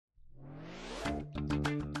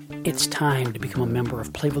It's time to become a member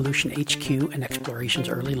of Playvolution HQ and Explorations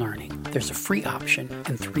Early Learning. There's a free option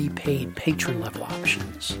and 3 paid patron level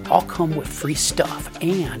options. All come with free stuff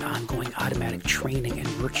and ongoing automatic training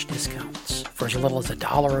and merch discounts. For as little as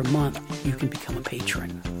 $1 a month, you can become a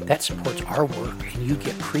patron. That supports our work and you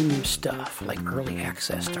get premium stuff like early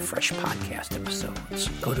access to fresh podcast episodes.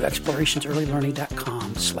 Go to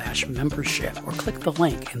explorationsearlylearning.com/membership or click the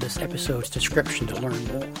link in this episode's description to learn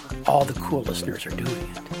more. All the cool listeners are doing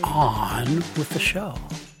it. On with the show.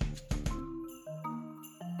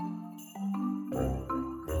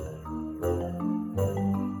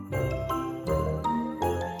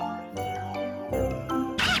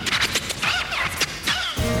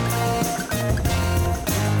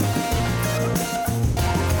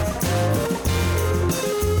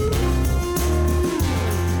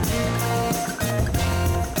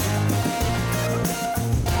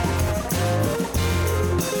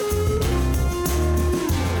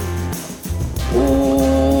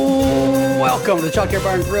 Welcome to the Childcare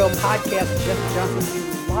Bar and Grill podcast. Jeff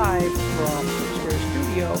Johnson live from Upstairs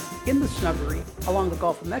Studio in the Snuggery along the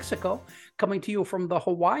Gulf of Mexico, coming to you from the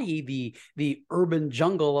Hawaii, the urban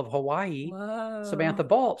jungle of Hawaii. Whoa. Samantha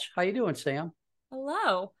Balch, how you doing, Sam?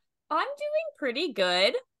 Hello. I'm doing pretty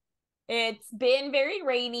good. It's been very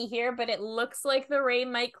rainy here, but it looks like the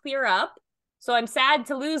rain might clear up. So I'm sad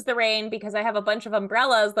to lose the rain because I have a bunch of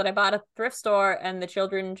umbrellas that I bought at the thrift store, and the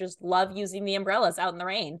children just love using the umbrellas out in the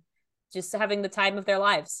rain. Just having the time of their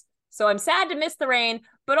lives. So I'm sad to miss the rain,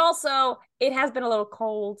 but also it has been a little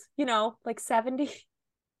cold, like 70.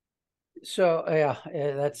 So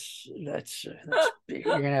that's you're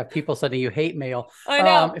gonna have people sending you hate mail. I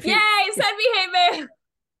know. Send me hate mail.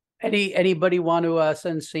 Anybody want to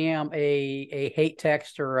send Sam a hate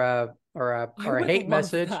text or a hate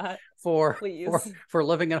message for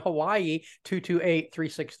living in Hawaii?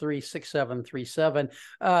 228-363-6737.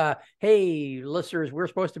 Hey listeners, we're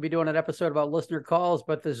supposed to be doing an episode about listener calls,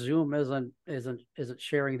 but the Zoom isn't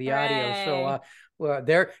sharing the audio. So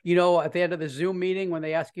there, at the end of the Zoom meeting, when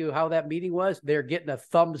they ask you how that meeting was, they're getting a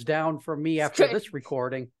thumbs down from me after this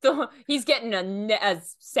recording. So he's getting a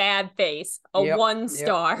sad face, 1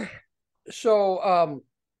 star. Yep. So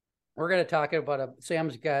we're going to talk about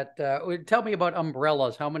Sam's got. Tell me about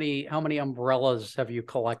umbrellas. How many umbrellas have you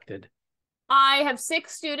collected? I have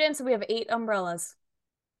 6 students, and we have 8 umbrellas.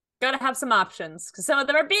 Got to have some options because some of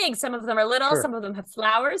them are big, some of them are little, Some of them have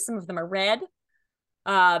flowers, some of them are red.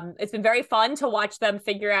 It's been very fun to watch them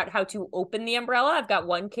figure out how to open the umbrella. I've got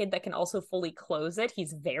one kid that can also fully close it.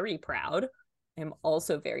 He's very proud. I'm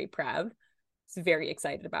also very proud. He's very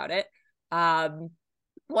excited about it.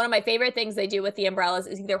 One of my favorite things they do with the umbrellas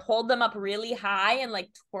is either hold them up really high and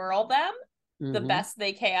twirl them the best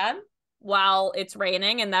they can while it's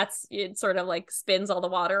raining, and it sort of spins all the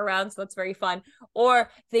water around, so that's very fun. Or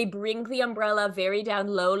they bring the umbrella very down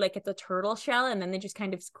low like it's a turtle shell, and then they just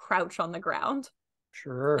kind of crouch on the ground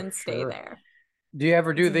and stay there. Do you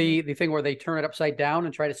ever do the thing where they turn it upside down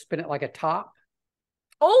and try to spin it like a top?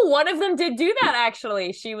 Oh, one of them did do that,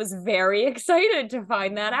 actually. She was very excited to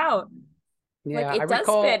find that out. Yeah, it does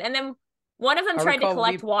spin. And then one of them tried to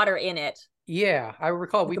collect water in it. Yeah, I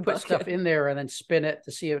recall we put stuff in there and then spin it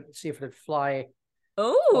to see if it would fly.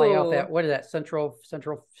 Oh, fly out that. What is that? Centrifugal.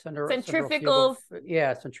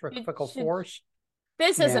 Centrifugal force.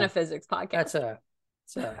 This isn't a physics podcast.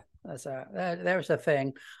 There's a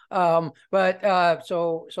thing. But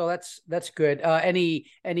so that's good. Any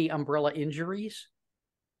umbrella injuries?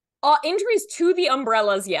 Injuries to the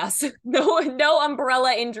umbrellas, yes. No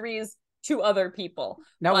umbrella injuries to other people.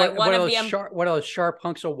 Now, one of those sharp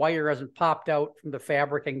hunks of wire hasn't popped out from the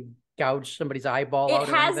fabric and gouged somebody's eyeball out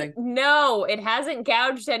or anything? No, it hasn't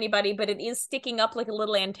gouged anybody, but it is sticking up like a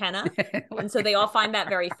little antenna. And so they all find that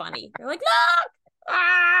very funny. They're like, look!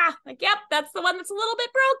 Yep, that's the one that's a little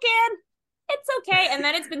bit broken. It's okay. And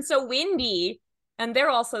then it's been so windy, and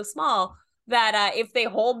they're all so small, that if they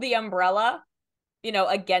hold the umbrella,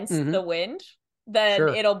 against the wind, then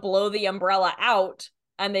it'll blow the umbrella out.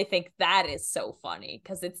 And they think that is so funny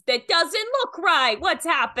because it doesn't look right. What's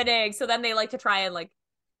happening? So then they like to try and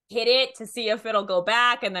hit it to see if it'll go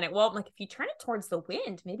back, and then it won't. If you turn it towards the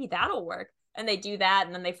wind, maybe that'll work. And they do that,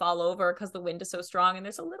 and then they fall over because the wind is so strong, and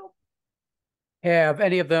there's a little. Have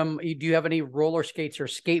any of them? Do you have any roller skates or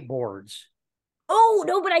skateboards? Oh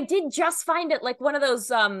no, but I did just find it one of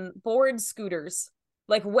those board scooters,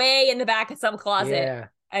 way in the back of some closet. Yeah.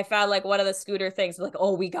 I found one of the scooter things.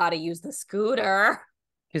 We got to use the scooter.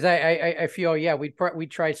 Because I feel, we'd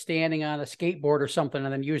try standing on a skateboard or something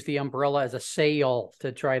and then use the umbrella as a sail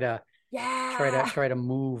to try to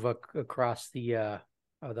move across the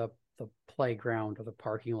the playground or the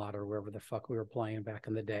parking lot or wherever the fuck we were playing back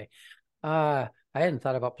in the day. I hadn't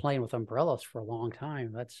thought about playing with umbrellas for a long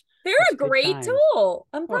time. They're That's a good great times. tool. Oh,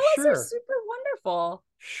 Umbrellas are sure. super wonderful.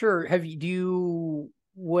 Sure. Do you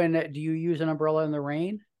use an umbrella in the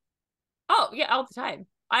rain? Oh, yeah, all the time.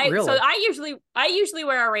 Really? I usually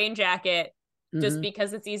wear a rain jacket just Mm-hmm.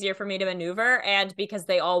 because it's easier for me to maneuver and because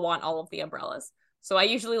they all want all of the umbrellas. So I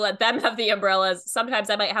usually let them have the umbrellas. Sometimes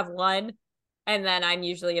I might have one, and then I'm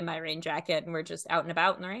usually in my rain jacket and we're just out and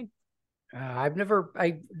about in the rain. I've never,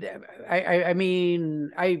 I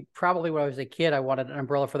mean, I probably when I was a kid, I wanted an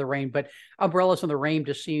umbrella for the rain, but umbrellas in the rain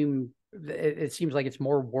just it seems like it's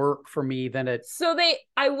more work for me than it.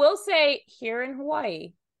 I will say here in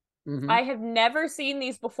Hawaii, Mm-hmm. I have never seen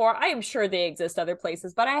these before. I am sure they exist other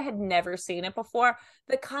places, but I had never seen it before.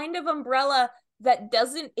 The kind of umbrella that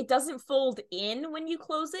doesn't fold in when you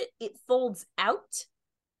close it, it folds out.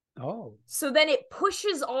 Oh. So then it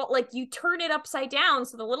pushes all, like you turn it upside down.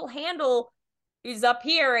 So the little handle is up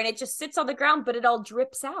here and it just sits on the ground, but it all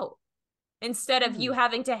drips out. Instead of you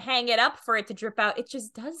having to hang it up for it to drip out, it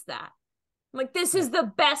just does that. I'm like, this is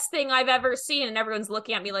the best thing I've ever seen. And everyone's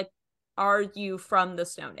looking at me like, are you from the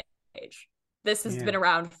Stone Age? This has been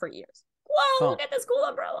around for years. Whoa, look at this cool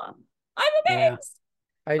umbrella. I'm amazed.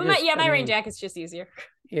 Yeah. My rain jacket's just easier.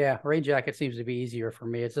 Yeah, rain jacket seems to be easier for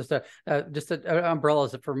me. It's just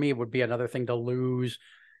umbrellas that for me would be another thing to lose.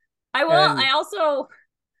 I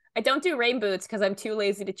don't do rain boots because I'm too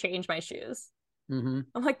lazy to change my shoes. Mm-hmm.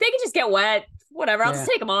 I'm like, they can just get wet. Whatever, I'll just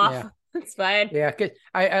take them off. Yeah. It's fine. Yeah, because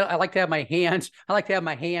I like to have my hands. I like to have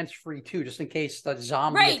my hands free too, just in case the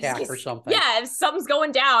zombie attack or something. Yeah, if something's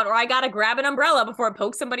going down, or I gotta grab an umbrella before it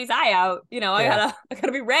pokes somebody's eye out. I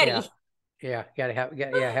gotta be ready. Have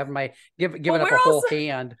my giving up a whole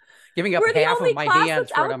hand, giving up half of my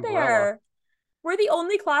hands for an umbrella. We're the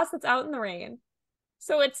only class that's out in the rain,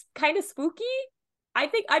 so it's kind of spooky.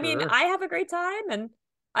 Mean, I have a great time, and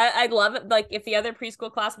I'd love it. Like, if the other preschool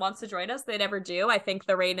class wants to join us, they never do. I think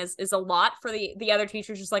the rain is a lot for the other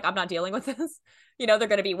teachers. Just like, I'm not dealing with this. They're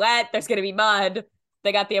going to be wet. There's going to be mud.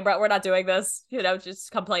 They got the umbrella. We're not doing this.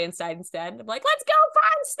 Just come play inside instead. I'm like, let's go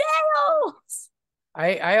find snails.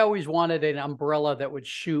 I always wanted an umbrella that would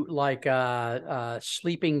shoot like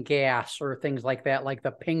sleeping gas or things like that, like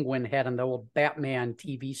the Penguin had in the old Batman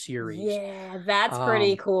TV series. Yeah, that's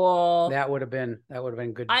pretty cool. That would have been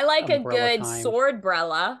good. I like a good times. sword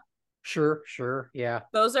umbrella. Sure, yeah.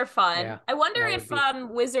 Those are fun. Yeah, I wonder if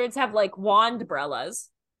wizards have like wand umbrellas.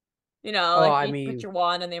 Put your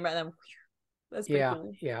wand and the umbrella. That's pretty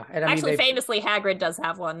cool. Yeah. And actually, famously, Hagrid does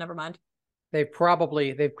have one. Never mind. They've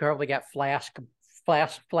probably got flask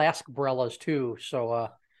umbrellas too. So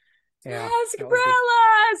flask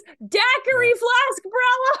umbrellas, daiquiri flask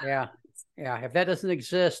umbrella. Yeah. If that doesn't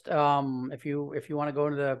exist, if you want to go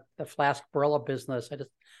into the flask umbrella business, I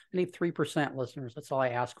need 3% listeners. That's all I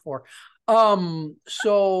ask for.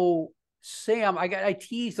 So Sam, I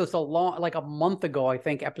teased this like a month ago, I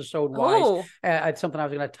think, episode wise. It's something I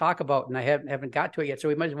was going to talk about, and I haven't got to it yet. So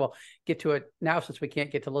we might as well get to it now, since we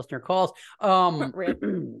can't get to listener calls.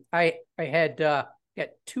 I had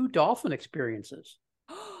 2 dolphin experiences.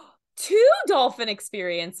 2 dolphin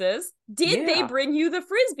experiences. Did they bring you the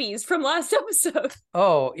frisbees from last episode?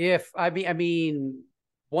 Oh,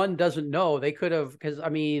 one doesn't know. They could have, because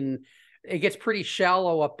it gets pretty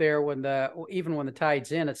shallow up there even when the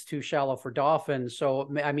tide's in, it's too shallow for dolphins. So,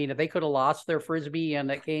 if they could have lost their frisbee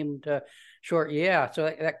and it came to short,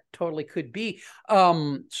 so that totally could be.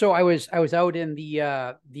 So I was out in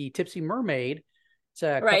the Tipsy Mermaid. It's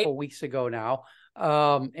a couple weeks ago now.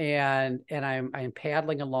 And I'm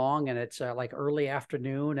paddling along, and it's like early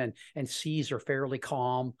afternoon, and seas are fairly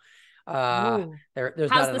calm. How's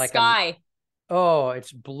the sky?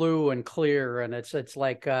 It's blue and clear, and it's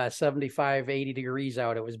like 75, 80 degrees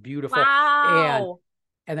out. It was beautiful. Wow.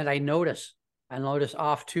 And then I notice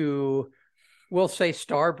off to, we'll say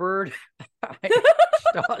starboard.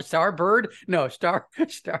 Starboard? No, starboard.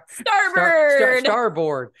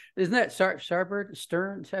 Starboard. Isn't that starboard?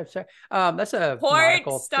 Stern? That's a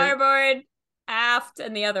port, starboard, thing. Aft,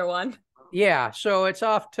 and the other one. Yeah, so it's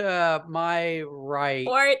off to my right.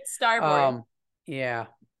 Port, starboard. Yeah.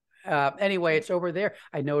 Anyway, it's over there.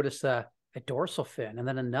 I noticed a dorsal fin, and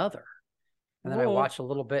then another. And then I watched a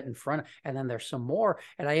little bit in front, and then there's some more.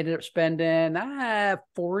 And I ended up spending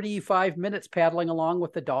 45 minutes paddling along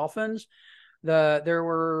with the dolphins. There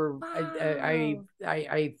were 4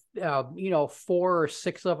 or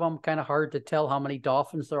 6 of them. Kind of hard to tell how many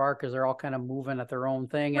dolphins there are, because they're all kind of moving at their own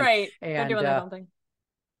thing. And they're doing their own thing.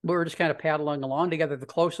 We were just kind of paddling along together. The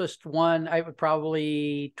closest one, I would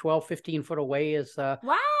probably 12, 15 foot away is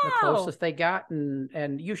wow. the closest they got,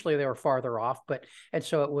 and usually they were farther off, and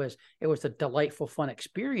so it was a delightful, fun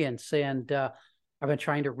experience, and I've been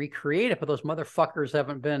trying to recreate it, but those motherfuckers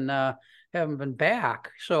haven't been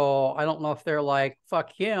back. So I don't know if they're like,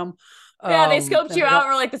 fuck him. Yeah, they scoped you out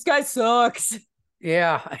and were like, this guy sucks.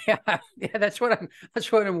 Yeah, yeah, that's what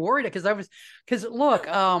I'm worried, because look,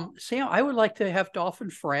 Sam, I would like to have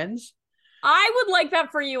dolphin friends. I would like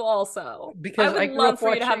that for you also. Because I grew up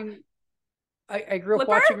watching I grew up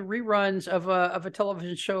Flipper? watching reruns of a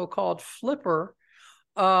television show called Flipper.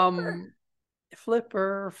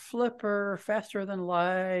 Flipper, faster than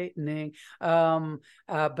lightning.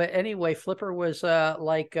 But anyway, Flipper was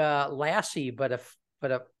like Lassie, but a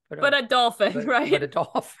dolphin, right? But a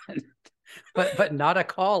dolphin. but not a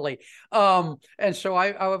collie. And so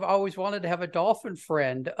I've always wanted to have a dolphin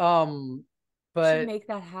friend. But should make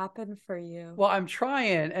that happen for you. Well, I'm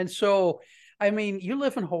trying. And so, I mean, you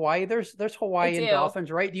live in Hawaii. There's Hawaiian dolphins,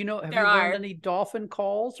 right? Do you know, have you learned any dolphin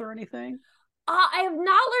calls or anything? I have not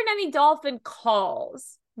learned any dolphin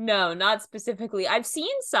calls. No, not specifically. I've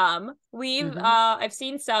seen some. I've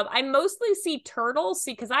seen some. I mostly see turtles,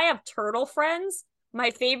 because I have turtle friends.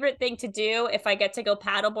 My favorite thing to do if I get to go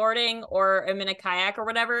paddleboarding or I'm in a kayak or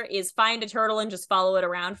whatever is find a turtle and just follow it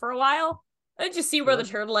around for a while. And just see where the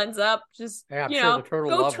turtle ends up. Just, go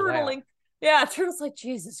turtling. That. Yeah, turtle's like,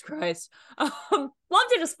 Jesus Christ. Love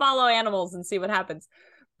to just follow animals and see what happens.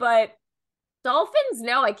 But dolphins,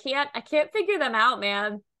 no, I can't figure them out,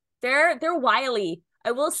 man. They're wily.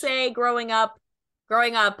 I will say growing up,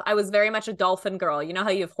 I was very much a dolphin girl. You know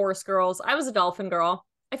how you have horse girls? I was a dolphin girl.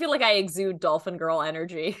 I feel like I exude dolphin girl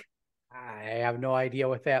energy. I have no idea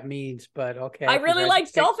what that means, but okay. I really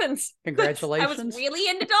liked dolphins. Congratulations. I was really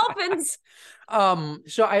into dolphins.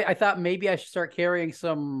 So I thought maybe I should start carrying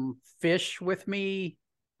some fish with me.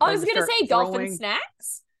 I was gonna say dolphin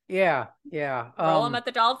snacks. Yeah. Throw them at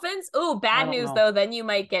the dolphins. Oh, bad news though. Then you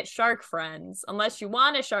might get shark friends, unless you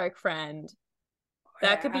want a shark friend.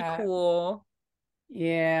 That could be cool.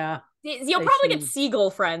 Yeah. You'll probably get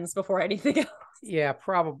seagull friends before anything else. Yeah,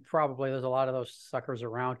 probably. There's a lot of those suckers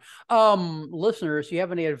around. Listeners, do you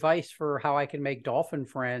have any advice for how I can make dolphin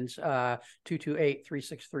friends?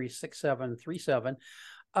 228-363-6737.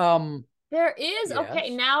 There is. Yes. Okay,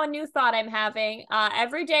 now a new thought I'm having.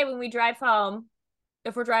 Every day when we drive home,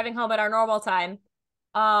 if we're driving home at our normal time,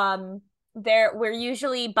 we're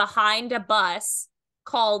usually behind a bus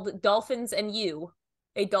called Dolphins and You,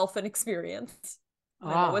 a dolphin experience.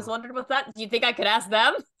 I've always wondered about that. Do you think I could ask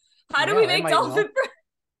them? How do we make dolphin friends?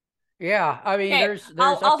 Yeah, I mean, there's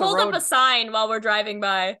I'll hold up a sign while we're driving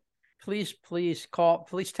by. Please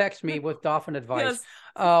text me with dolphin advice.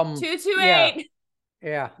 Yes. 228.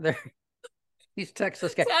 Yeah. There. Please text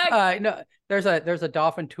this guy. No, there's a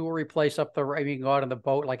dolphin touring place up the. I mean, you can go out on the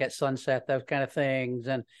boat like at sunset, those kind of things.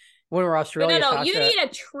 And when we're Australia, no, Tasha, you need a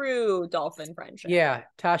true dolphin friendship. Yeah,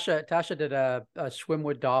 Tasha did a swim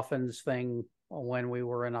with dolphins thing when we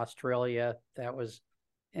were in Australia. That was,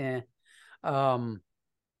 I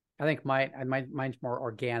think mine's more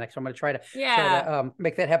organic, so I'm going to try to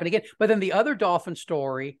make that happen again. But then the other dolphin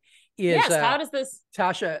story is how does this?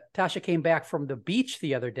 Tasha came back from the beach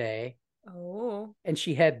the other day. Oh, and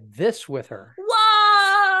she had this with her.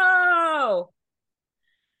 Whoa!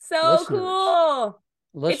 So cool.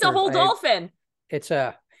 It's a whole dolphin. It's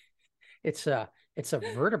a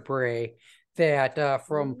vertebrae that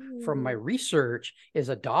from my research is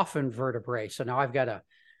a dolphin vertebrae. So now I've got a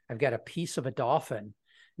piece of a dolphin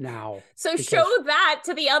now. So show that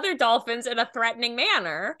to the other dolphins in a threatening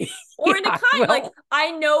manner, or in a kind, like,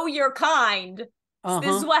 I know you're kind.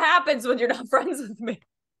 This is what happens when you're not friends with me.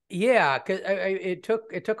 Yeah, because it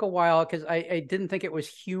took a while, because I didn't think it was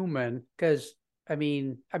human, because I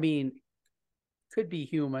mean could be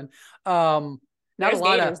human. Not There's a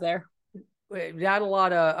lot gators of there. Not a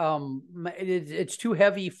lot of it's too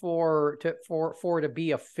heavy for to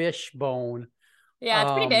be a fish bone. Yeah,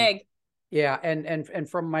 it's pretty big. Yeah, and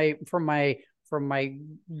from my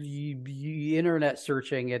internet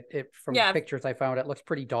searching it from pictures I found, it looks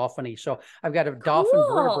pretty dolphiny. So I've got a dolphin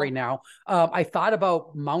vertebrae now. I thought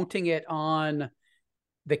about mounting it on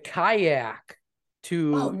the kayak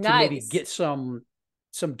to maybe get some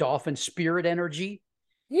dolphin spirit energy.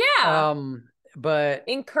 Yeah. But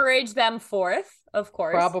encourage them forth, of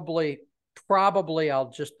course. Probably I'll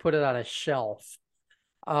just put it on a shelf.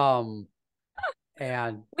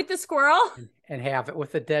 And with the squirrel, and have it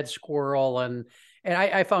with the dead squirrel, and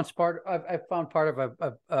I found part of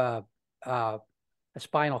a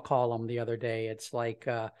spinal column the other day. It's like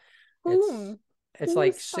it's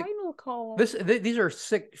like spinal column. These are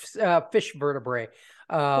sick fish vertebrae.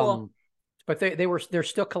 Cool. but they're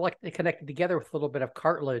still connected together with a little bit of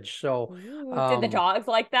cartilage. So Ooh, did the dogs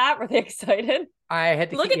like that? Were they excited? I had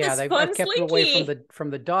to Look keep, at this I've fun kept them away slinky. from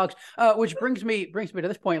the dogs. Which brings me to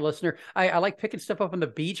this point, listener. I like picking stuff up on the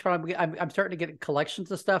beach, but I'm starting to get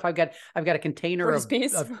collections of stuff. I've got a container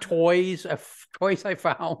Frisbees. of toys, toys I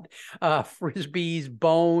found, frisbees,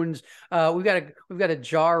 bones. We've got a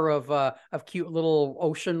jar of cute little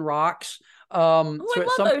ocean rocks. Oh, So I at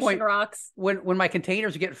some love ocean point, rocks. when my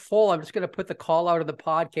containers get full, I'm just going to put the call out of the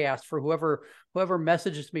podcast for whoever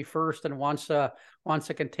messages me first and wants a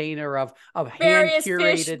container of hand Various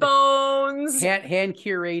fish curated bones. hand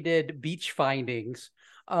curated beach findings.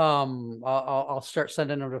 I'll start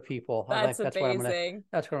sending them to people. That's That's amazing.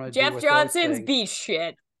 what I'm gonna do Jeff with those Johnson's things. beach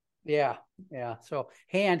shit. Yeah. So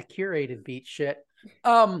hand curated beach shit.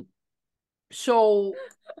 So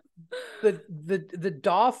the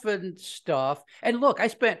dolphin stuff, and look, I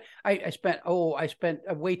spent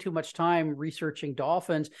way too much time researching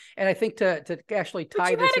dolphins, and I think to actually But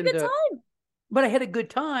tie you this had a good into, time. but I had a good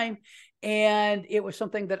time, and it was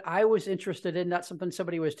something that I was interested in, not something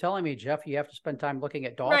somebody was telling me. Jeff, you have to spend time looking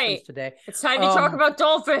at dolphins Right. today. It's time to talk about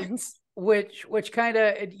dolphins. Which kind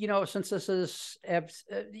of, since this is,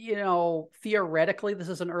 theoretically this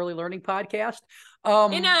is an early learning podcast,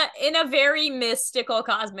 In a very mystical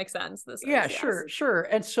cosmic sense, this yeah, is, yes. sure.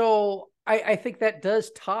 And so I think that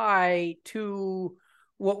does tie to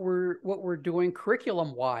what we're doing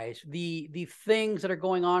curriculum wise. The things that are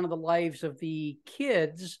going on in the lives of the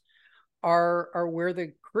kids are where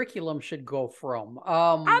the curriculum should go from.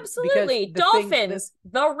 Because Absolutely. Dolphins,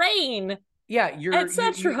 the rain, yeah,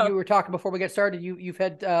 etc. you were talking before we get started. You've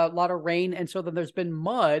had a lot of rain, and so then there's been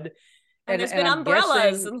mud, and there's been I'm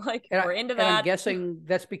umbrellas, guessing, and we're into and I'm that. guessing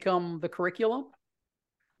that's become the curriculum.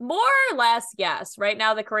 More or less, yes. Right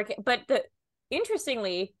now, the curriculum, but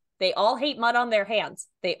interestingly, they all hate mud on their hands.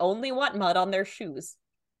 They only want mud on their shoes.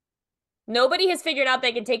 Nobody has figured out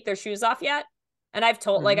they can take their shoes off yet. And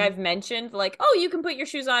I've mentioned, oh, you can put your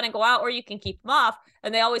shoes on and go out, or you can keep them off.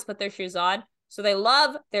 And they always put their shoes on. So they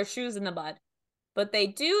love their shoes in the mud. But they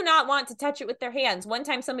do not want to touch it with their hands. One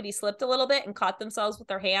time somebody slipped a little bit and caught themselves with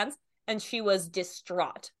their hands, and she was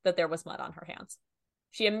distraught that there was mud on her hands.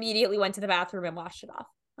 She immediately went to the bathroom and washed it off.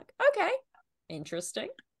 Okay, interesting.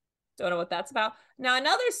 Don't know what that's about. Now,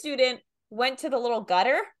 another student went to the little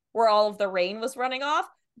gutter where all of the rain was running off,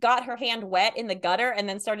 got her hand wet in the gutter, and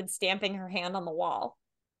then started stamping her hand on the wall.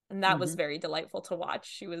 And that was very delightful to watch.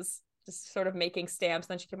 She was just sort of making stamps.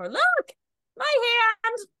 Then she came over, look, my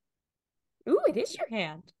hand. Ooh, it is your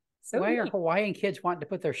hand. So why are neat. Hawaiian kids wanting to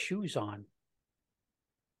put their shoes on?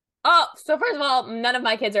 Oh, so first of all, none of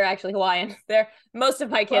my kids are actually Hawaiian. Most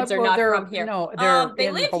of my kids are not from here. No, they're they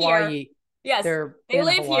in live Hawaii. here. Yes, they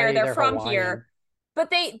live Hawaii, here. They're from Hawaiian. here.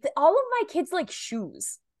 But all of my kids like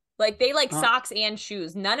shoes. They like socks and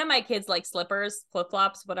shoes. None of my kids like slippers,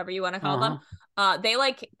 flip-flops, whatever you want to call them. I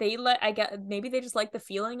guess maybe they just like the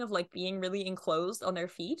feeling of being really enclosed on their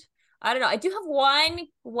feet. I don't know. I do have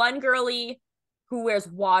one girly who wears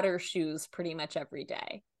water shoes pretty much every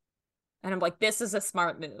day. And I'm like, this is a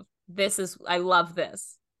smart move. I love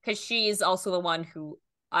this. Because she's also the one who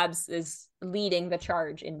is leading the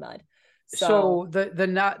charge in mud. So the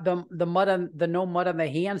mud on the no mud on the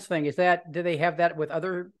hands thing, do they have that with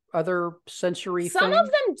other sensory things? Some of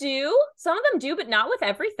them do, but not with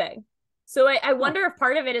everything. So I wonder if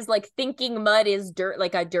part of it is thinking mud is dirt,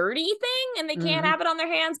 like a dirty thing, and they can't have it on their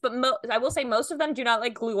hands. But I will say most of them do not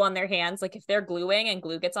like glue on their hands. If they're gluing and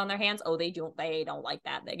glue gets on their hands, they don't like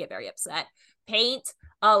that. They get very upset. Paint,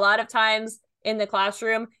 a lot of times in the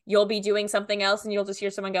classroom, you'll be doing something else and you'll just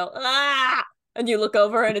hear someone go, ah, and you look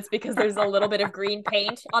over and it's because there's a little bit of green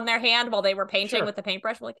paint on their hand while they were painting with the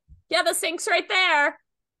paintbrush. I'm like, yeah, the sink's right there.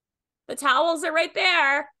 The towels are right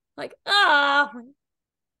there.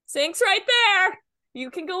 Sink's right there.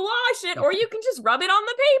 You can go wash it, or you can just rub it on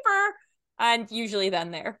the paper. And usually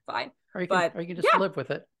then they're fine. Or you can just live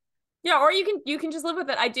with it. Yeah, or you can just live with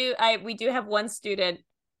it. We do have one student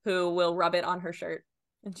who will rub it on her shirt.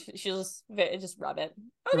 And she'll just rub it.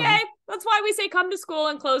 Okay, that's why we say come to school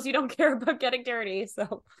in clothes you don't care about getting dirty.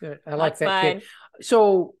 So good. I like that kid.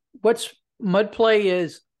 So what's mud play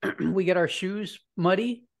is we get our shoes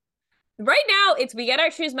muddy. Right now, we get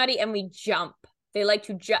our shoes muddy and we jump. They like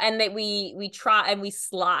to jump, and we try and we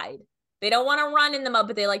slide. They don't want to run in the mud,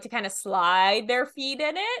 but they like to kind of slide their feet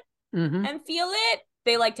in it and feel it.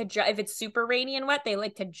 They like to jump. If it's super rainy and wet, they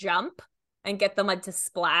like to jump and get the mud to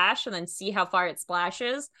splash and then see how far it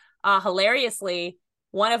splashes. Hilariously,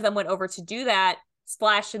 one of them went over to do that,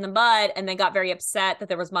 splashed in the mud, and then got very upset that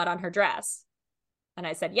there was mud on her dress. And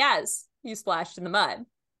I said, yes, you splashed in the mud.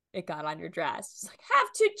 it got on your dress. She's like,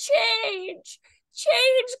 have to change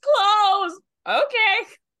clothes. Okay.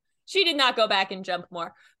 She did not go back and jump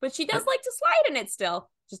more, but she does like to slide in it still.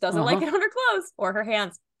 Just doesn't like it on her clothes or her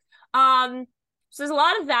hands. So there's a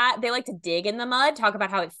lot of that. They like to dig in the mud, talk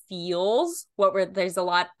about how it feels. There's a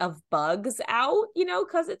lot of bugs out,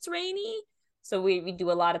 because it's rainy. So we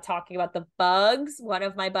do a lot of talking about the bugs. One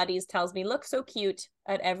of my buddies tells me, look so cute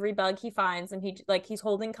at every bug he finds. And he's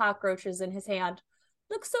holding cockroaches in his hand.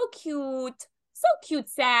 Look so cute. So cute,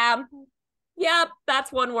 Sam. Yep,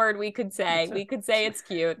 that's one word we could say. We could say it's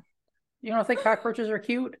cute. You don't think cockroaches are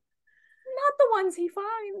cute? Not the ones he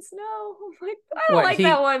finds. No. I don't like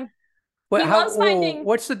that one.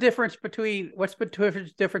 What's the difference between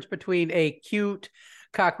a cute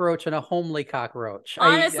cockroach and a homely cockroach?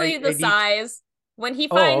 Honestly, the size. When he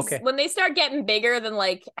finds when they start getting bigger than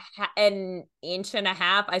like an inch and a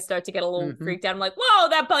half, I start to get a little freaked out. I'm like, whoa,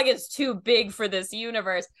 that bug is too big for this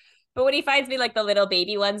universe. But when he finds me like the little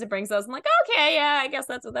baby ones and brings those, I'm like, okay, yeah, I guess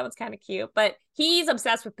that one's kind of cute. But he's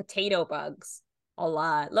obsessed with potato bugs a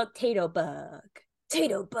lot. Look, tato bug.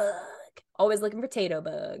 Always looking for tato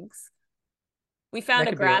bugs. We found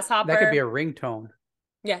a grasshopper. That could be a ringtone.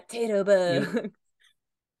 Yeah, tato bug.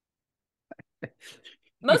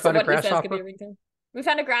 Most of what he says could be a ringtone. We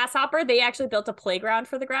found a grasshopper. They actually built a playground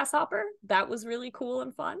for the grasshopper. That was really cool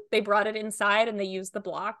and fun. They brought it inside and they used the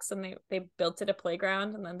blocks and they built it a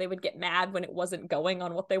playground, and then they would get mad when it wasn't going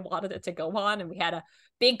on what they wanted it to go on. And we had a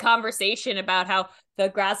big conversation about how the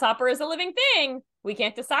grasshopper is a living thing. We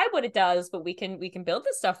can't decide what it does, but we can build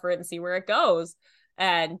this stuff for it and see where it goes.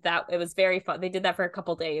 And it was very fun. They did that for a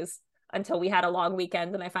couple days until we had a long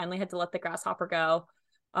weekend and I finally had to let the grasshopper go.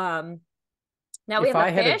 Now we have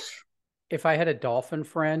a fish. If I had a dolphin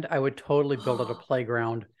friend, I would totally build it a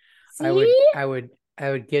playground. See? I would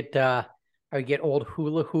get old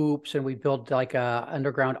hula hoops, and we build like a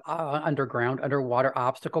underwater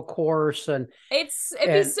obstacle course, and it'd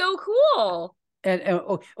be so cool. And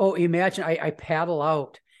imagine I paddle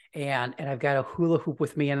out and I've got a hula hoop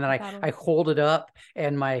with me, and then I hold it up,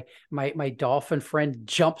 and my dolphin friend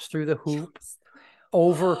jumps through the hoop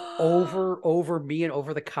over me and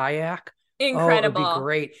over the kayak. Incredible. Oh, it'd be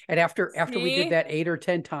great. And after we did that 8 or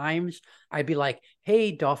 10 times, I'd be like,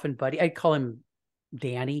 hey, dolphin buddy. I'd call him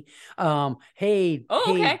Danny. Hey,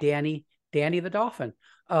 Danny the dolphin.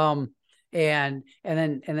 And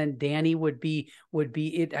then Danny would be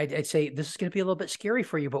it. I'd say, this is going to be a little bit scary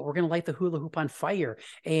for you, but we're going to light the hula hoop on fire.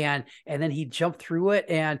 And then he'd jump through it,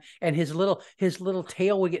 and his little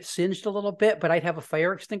tail would get singed a little bit, but I'd have a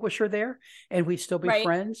fire extinguisher there, and we'd still be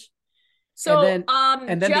friends. So, and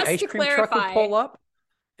then the ice cream truck would pull up.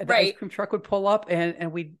 And the ice cream truck would pull up,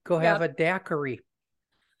 and we'd go have a daiquiri.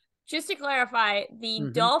 Just to clarify, the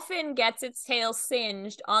dolphin gets its tail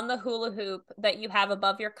singed on the hula hoop that you have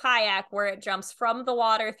above your kayak, where it jumps from the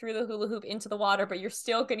water through the hula hoop into the water, but you're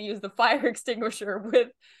still going to use the fire extinguisher with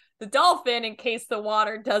the dolphin in case the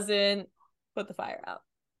water doesn't put the fire out.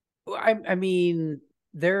 I mean,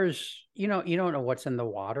 there's, you don't know what's in the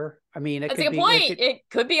water. I mean, that's a good point. It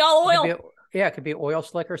could be all oil. It could be oil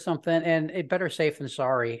slick or something, and it better safe than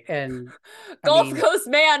sorry. And Gulf Coast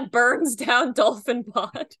man burns down dolphin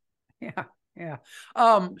pod. Yeah.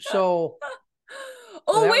 So.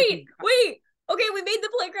 wait. Okay, we made the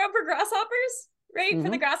playground for grasshoppers, right? For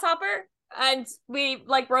the grasshopper, and we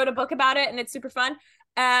wrote a book about it, and it's super fun.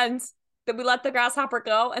 And then we let the grasshopper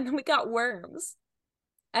go, and then we got worms.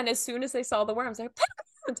 And as soon as they saw the worms, they're like,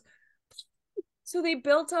 playground! So they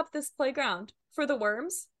built up this playground for the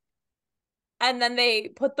worms. And then they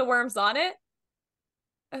put the worms on it.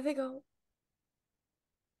 And they go,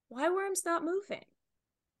 why are worms not moving?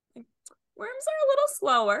 Like, worms are a little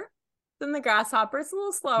slower than the grasshopper. It's a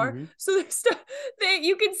little slower. So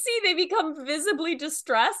you can see they become visibly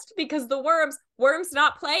distressed because the worms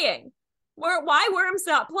not playing. Why worms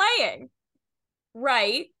not playing?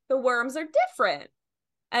 Right. The worms are different.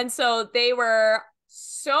 And so they were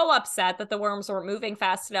so upset that the worms weren't moving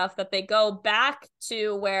fast enough that they go back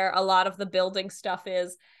to where a lot of the building stuff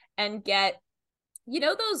is and get,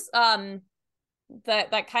 those,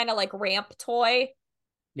 that kind of like ramp toy.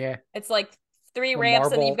 Yeah. It's like 3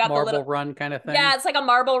 ramps and you've got the little run kind of thing. Yeah, it's like a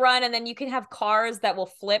marble run, and then you can have cars that will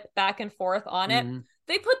flip back and forth on it.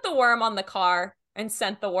 They put the worm on the car and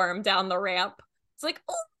sent the worm down the ramp. It's like,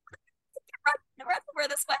 oh, run over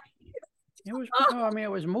this way. It was, it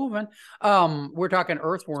was moving. We're talking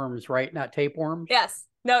earthworms, right? Not tapeworms. Yes.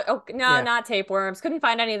 No, not tapeworms. Couldn't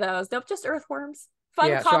find any of those. Nope, just earthworms.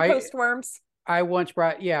 Fun compost worms. I once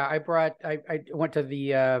brought. I went to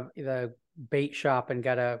the bait shop and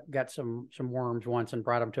got some worms once and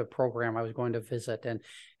brought them to a program I was going to visit. And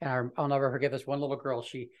I'll never forget this one little girl.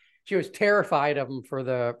 She was terrified of them for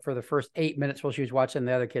the first 8 minutes while she was watching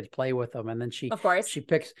the other kids play with them. And then of course, she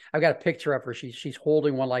picks, I've got a picture of her. She's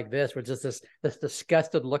holding one like this, with just this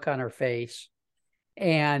disgusted look on her face.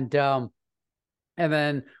 And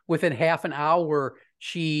then within half an hour,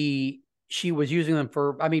 she was using them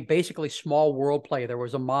for, basically small world play. There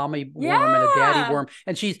was a mommy worm and a daddy worm.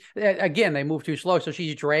 And they move too slow. So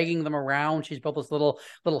she's dragging them around. She's built this little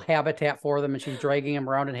habitat for them, and she's dragging them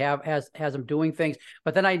around and has them doing things.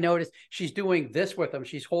 But then I noticed she's doing this with them.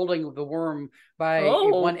 She's holding the worm by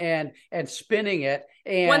one end and spinning it.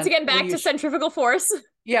 And once again, back to centrifugal force.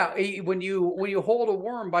 Yeah, when you hold a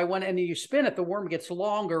worm by one end and you spin it, the worm gets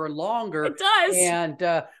longer and longer. It does.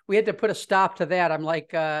 And we had to put a stop to that. I'm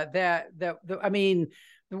like, the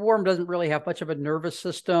worm doesn't really have much of a nervous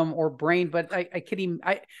system or brain, but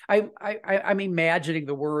I'm imagining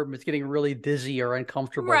the worm is getting really dizzy or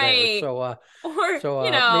uncomfortable there. So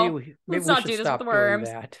maybe let's we not should do this stop with the worms.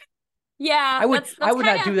 doing that. Yeah, I would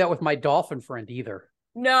not do that with my dolphin friend either.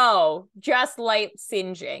 No, just light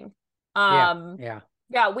singeing.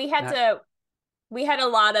 Yeah, we had a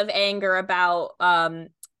lot of anger about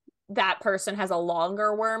that person has a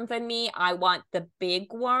longer worm than me. I want the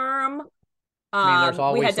big worm. There's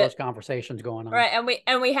always those conversations going on. Right,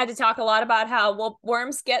 and we had to talk a lot about how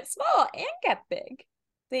worms get small and get big.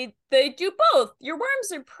 They do both. Your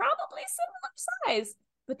worms are probably similar size,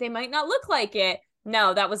 but they might not look like it.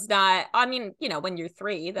 No, that was not, when you're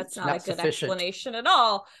 3, that's not a good explanation at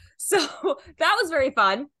all. So that was very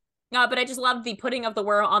fun. But I just loved the putting of the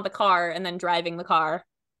worm on the car and then driving the car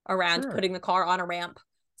around, putting the car on a ramp,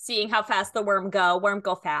 seeing how fast the worm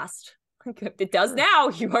go fast. It does now.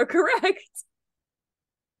 You are correct.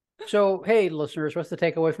 So, hey, listeners, what's the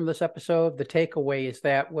takeaway from this episode? The takeaway is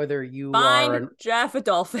that whether you Find Jeff a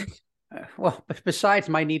dolphin. Well, besides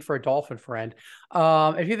my need for a dolphin friend,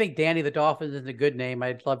 if you think Danny the Dolphin is a good name,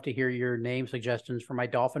 I'd love to hear your name suggestions for my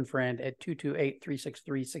dolphin friend at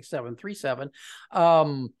 228-363-6737.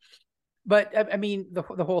 But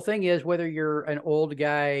the whole thing is, whether you're an old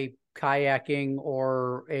guy kayaking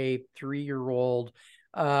or a 3-year-old,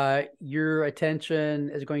 your attention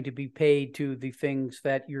is going to be paid to the things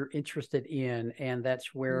that you're interested in. And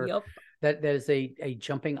that's where that is a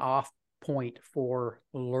jumping off point for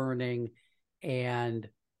learning, and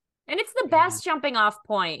it's the best jumping off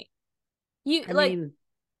point. It's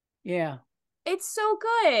so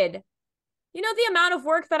good. The amount of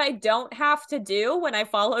work that I don't have to do when I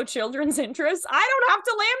follow children's interests. I don't have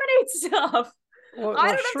to laminate stuff. I don't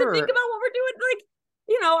have to think about what we're doing.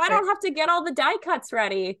 I don't have to get all the die cuts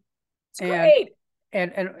ready. It's great.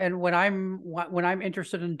 And when I'm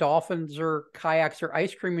interested in dolphins or kayaks or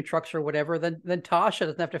ice cream trucks or whatever, then Tasha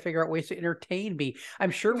doesn't have to figure out ways to entertain me. I'm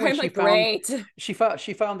sure when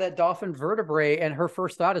she found that dolphin vertebrae, and her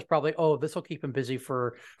first thought is probably, oh, this will keep him busy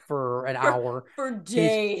for an hour, for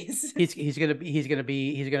days. He's gonna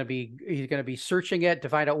be searching it to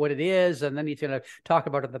find out what it is, and then he's gonna talk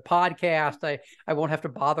about it in the podcast. I won't have to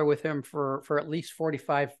bother with him for at least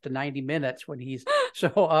 45 to 90 minutes when he's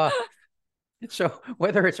So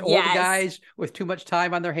whether it's old guys with too much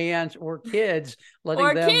time on their hands or kids with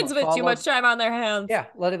too much time on their hands,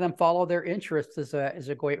 letting them follow their interests is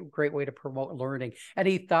a great way to promote learning.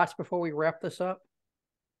 Any thoughts before we wrap this up?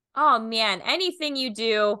 Oh man, anything you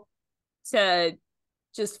do to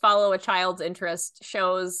just follow a child's interest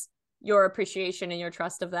shows your appreciation and your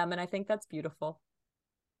trust of them, and I think that's beautiful.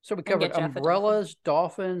 So we covered umbrellas,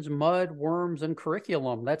 dolphins, mud, worms, and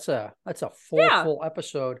curriculum. That's a full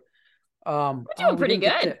episode. We're doing pretty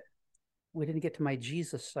good. We didn't get to my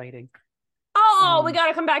Jesus sighting. We got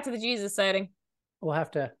to come back to the Jesus sighting. We'll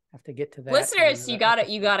have to get to that. Listeners, you got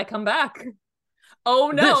to come back.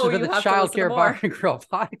 Oh no, this has been the Child Care Bar and Grill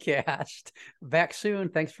podcast. Back soon.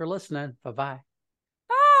 Thanks for listening. Bye-bye.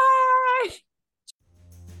 Bye.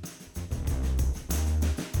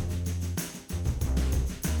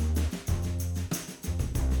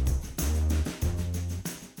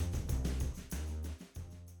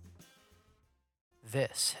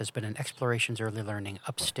 This has been an Explorations Early Learning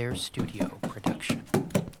Upstairs Studio production.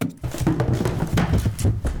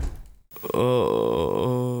 Oh.